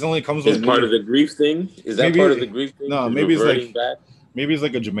 Maybe it just only comes Is with part maybe of the grief thing? Is that part of the maybe grief thing? no, Is reverting back? maybe it's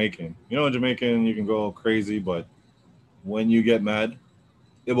like a Jamaican. You know, a Jamaican you can go crazy, but when you get mad,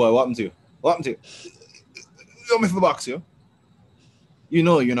 hey boy, what happened to you? What happened to you? You want me for the box, yo? You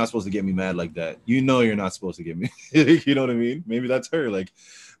know you're not supposed to get me mad like that. You know you're not supposed to get me. You know what I mean? Maybe that's her. Like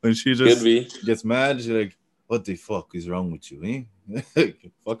when she Could just be. gets mad, she's like, "What the fuck is wrong with you?" Eh?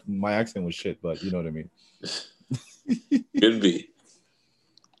 Fuck, my accent was shit, but you know what I mean. Could be.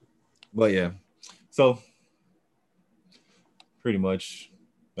 But yeah, so pretty much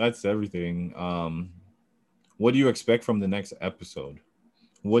that's everything. What do you expect from the next episode?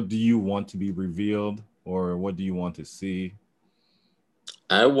 What do you want to be revealed, or what do you want to see?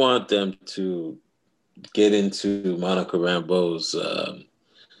 I want them to get into Monica Rambeau's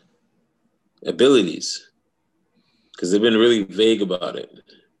abilities because they've been really vague about it.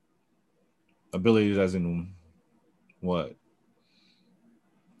 Abilities, as in what? Like,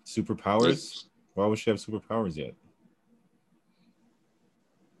 Superpowers? Why would she have superpowers yet?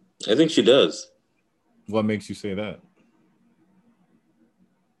 I think she does. What makes you say that?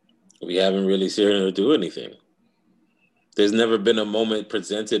 We haven't really seen her do anything. There's never been a moment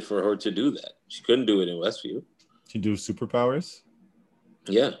presented for her to do that. She couldn't do it in Westview. She do superpowers?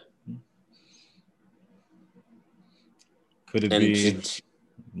 Yeah, Could it and be?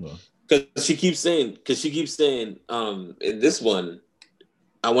 Well, because she keeps saying, in this one,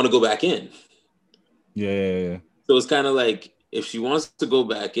 I want to go back in. yeah, yeah, yeah. So it's kind of like if she wants to go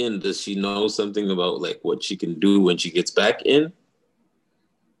back in, does she know something about like what she can do when she gets back in?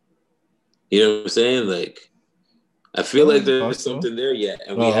 You know what I'm saying? Like, I feel like Oh, there's possible. something there yet,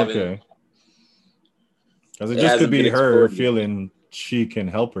 and we Oh, haven't. okay. Because it It just could hasn't been be her explored yet. feeling she can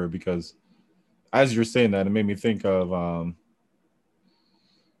help her. Because as you're saying that, it made me think of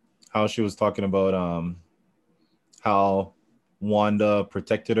how she was talking about how Wanda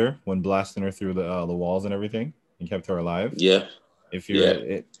protected her when blasting her through the walls and everything and kept her alive. Yeah, If you're yeah,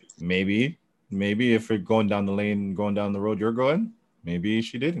 it, maybe if you're going down the lane, going down the road you're going, maybe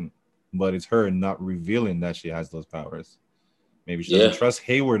she didn't. But it's her not revealing that she has those powers. Maybe she doesn't yeah, trust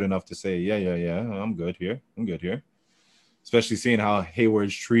Hayward enough to say, yeah, I'm good here. I'm good here. Especially seeing how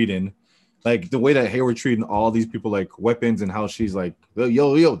Hayward's treating, like the way that Hayward treating all these people like weapons and how she's like,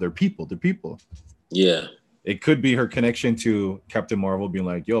 yo, they're people, they're people. yeah, It could be her connection to Captain Marvel being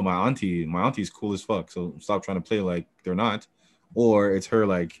like, yo, my auntie's cool as fuck. So stop trying to play like they're not. Or it's her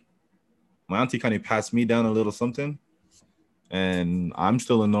like, my auntie kind of passed me down a little something and I'm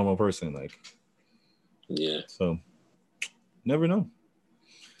still a normal person. Like, yeah. so never know.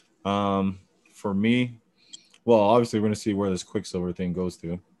 Um, for me, well, obviously we're gonna see where this Quicksilver thing goes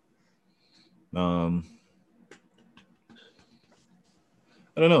to. Um,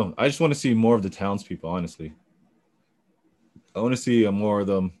 I don't know. I just want to see more of the townspeople. Honestly, I want to see more of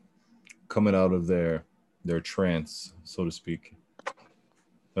them coming out of their trance, so to speak. You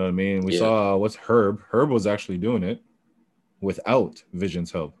know what I mean? We Yeah, saw what's Herb. Herb was actually doing it without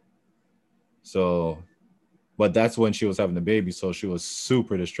Vision's help. So, but that's when she was having the baby, so she was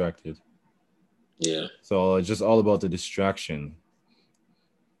super distracted. yeah, So it's just all about the distraction.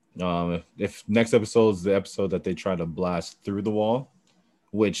 If next episode is the episode that they try to blast through the wall,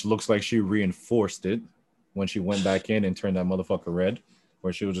 which looks like she reinforced it when she went back in and turned that motherfucker red,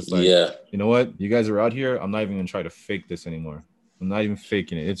 where she was just like, yeah, you know what, you guys are out here. I'm not even gonna try to fake this anymore. I'm not even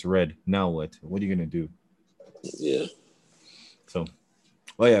faking it. It's red. Now what? What are you gonna do? yeah. So,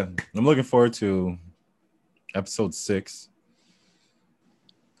 well, yeah, I'm looking forward to episode 6.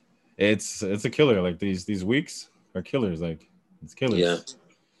 It's a killer. Like these weeks are killers. Like it's Yeah. killers.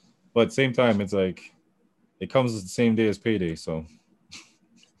 But at the same time, it's like it comes the same day as payday, so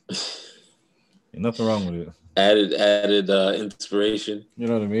ain't nothing wrong with it. Added inspiration. You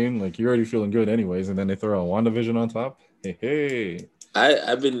know what I mean? Like you're already feeling good anyways, and then they throw a WandaVision on top. Hey.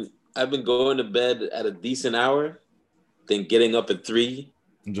 I've been going to bed at a decent hour, then getting up at 3,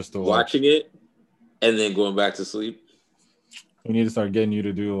 Just to watch. watching it, and then going back to sleep. We need to start getting you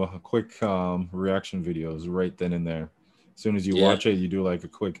to do a quick reaction videos right then and there. As soon as you Yeah, watch it, you do like a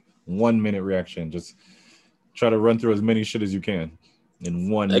quick 1 minute reaction. Just try to run through as many shit as you can in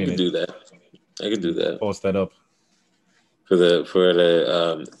one I could minute. do that. I could do that Post that up. for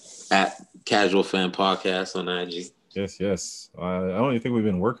the at Casual Fan Podcast on IG. Yes. I don't even think we've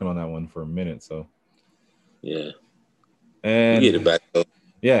been working on that one for a minute. So, Yeah, we and get it back though.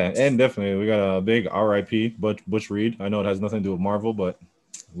 yeah, and definitely we got a big RIP, Butch Reed. I know it has nothing to do with Marvel, but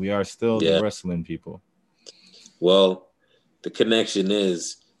we are still the Yeah. wrestling people. Well, the connection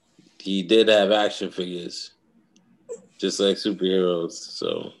is he did have action figures, just like superheroes.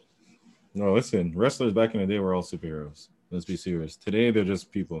 So No, listen, wrestlers back in the day were all superheroes. Let's be serious. Today they're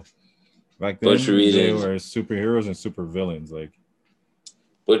just people. Back Butch then Reed they and were superheroes and super villains. Like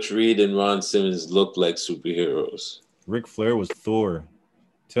Ron Simmons looked like superheroes. Ric Flair was Thor.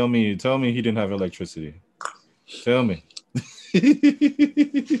 Tell me he didn't have electricity. Tell me.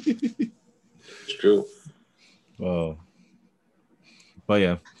 It's true. Oh, but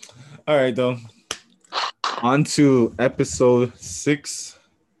yeah. All right, though. On to episode 6.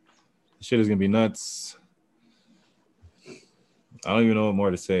 Shit is gonna be nuts. I don't even know what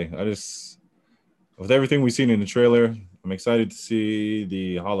more to say. With everything we've seen in the trailer, I'm excited to see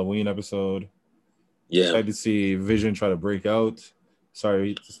the Halloween episode. Yeah, Excited to see Vision try to break out.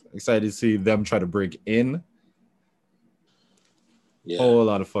 Sorry, excited to see them try to break in. yeah, Whole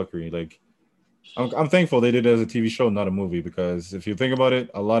lot of fuckery. Like, I'm thankful they did it as a TV show, not a movie, because if you think about it,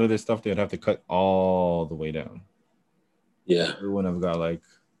 a lot of this stuff they'd have to cut all the way down. yeah. We wouldn't have got like,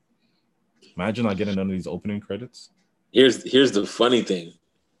 imagine not getting none of these opening credits. Here's the funny thing.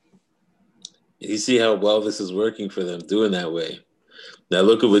 You see how well this is working for them doing that way. Now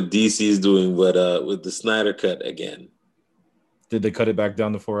look at what DC is doing with the Snyder Cut again. Did they cut it back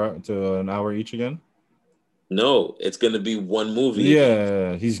down to to an hour each again? No, it's gonna be one movie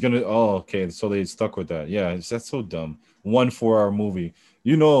again. Yeah, he's gonna. Oh, okay. So they stuck with that. Yeah, that's so dumb. 1 4 hour movie.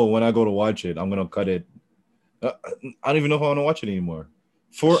 You know, when I go to watch it, I'm gonna cut it. I don't even know if I want to watch it anymore.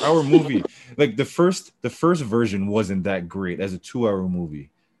 4 hour movie. Like the first version wasn't that great as a 2 hour movie.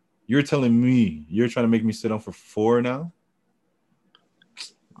 You're telling me you're trying to make me sit down for 4 now?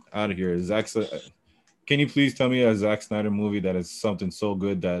 Out of here, Zack. Can you please tell me a Zack Snyder movie that is something so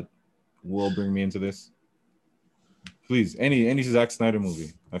good that will bring me into this. Please, any Zack Snyder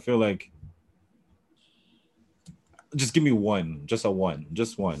movie. I feel like just give me one, just one.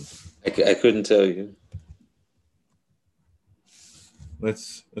 I couldn't tell you.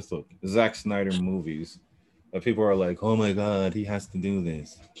 Let's look. Zack Snyder movies that people are like, oh my god, he has to do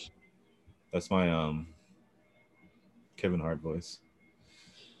this. That's my Kevin Hart voice.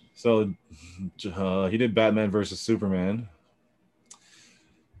 So he did Batman versus Superman.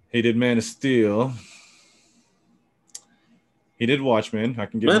 He did Man of Steel. He did Watchmen. I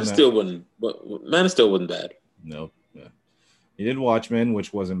can give him that. Man of Steel wasn't bad. No, yeah. He did Watchmen,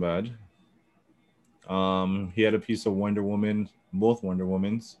 which wasn't bad. He had a piece of Wonder Woman, both Wonder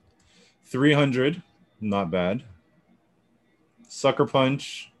Womans. 300, not bad. Sucker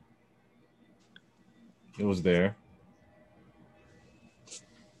Punch, it was there.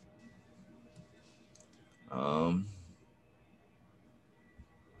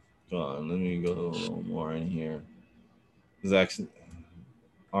 Hold on, let me go a little more in here. Zack's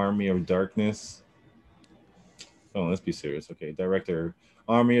Army of Darkness. Oh, let's be serious. Okay, director.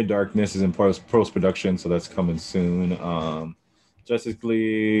 Army of Darkness is in post production, so that's coming soon. Justice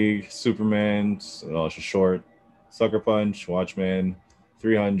League, Superman, it's a short. Sucker Punch, Watchmen,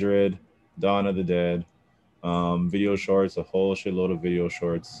 300, Dawn of the Dead, video shorts, a whole shitload of video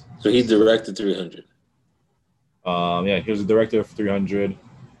shorts. So he directed 300. Yeah, he was the director of 300.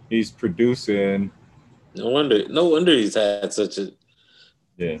 He's producing. No wonder he's had such a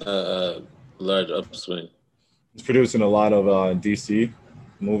large upswing. He's producing a lot of DC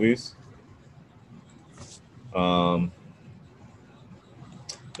movies. Yeah,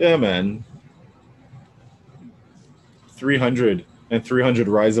 man. 300 and 300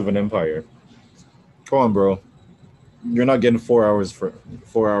 Rise of an Empire. Come on, bro. You're not getting 4 hours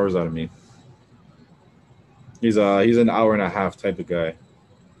out of me. He's an hour and a half type of guy.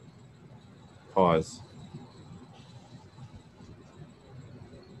 Pause.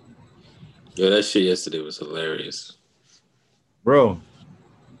 Yeah, that shit yesterday was hilarious. Bro,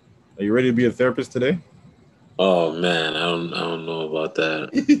 are you ready to be a therapist today? Oh man, I don't know about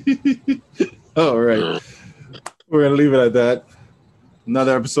that. All right. We're gonna leave it at that.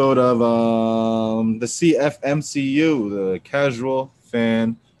 Another episode of the CFMCU, the Casual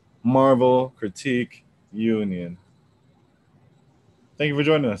Fan Marvel Critique Union. Thank you for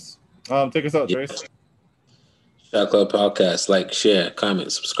joining us. Take us out, Trace. Shot Club Podcast. Like, share,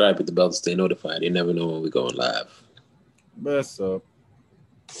 comment, subscribe, hit the bell to stay notified. You never know when we're going live. Best up.